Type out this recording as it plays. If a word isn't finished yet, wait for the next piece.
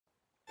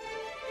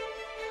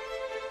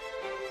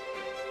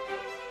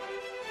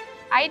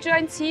I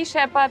joined Sea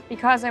Shepherd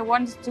because I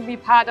wanted to be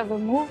part of a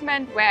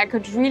movement where I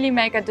could really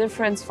make a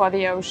difference for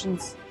the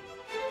oceans.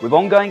 With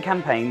ongoing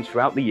campaigns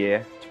throughout the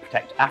year to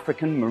protect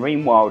African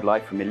marine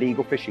wildlife from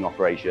illegal fishing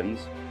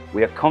operations,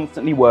 we are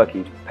constantly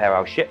working to prepare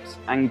our ships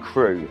and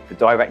crew for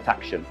direct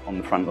action on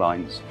the front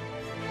lines.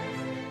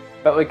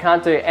 But we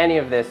can't do any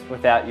of this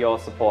without your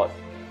support.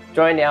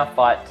 Join our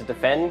fight to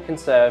defend,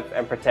 conserve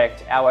and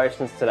protect our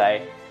oceans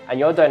today, and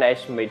your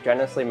donation will be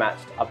generously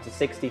matched up to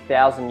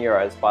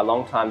 €60,000 by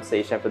long-time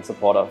Sea Shepherd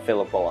supporter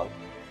Philip Bullen.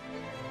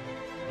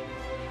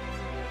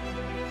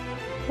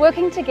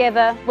 Working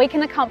together, we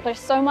can accomplish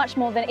so much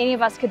more than any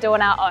of us could do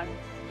on our own.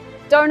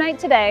 Donate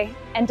today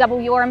and double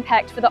your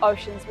impact for the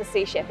oceans with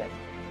Sea Shepherd.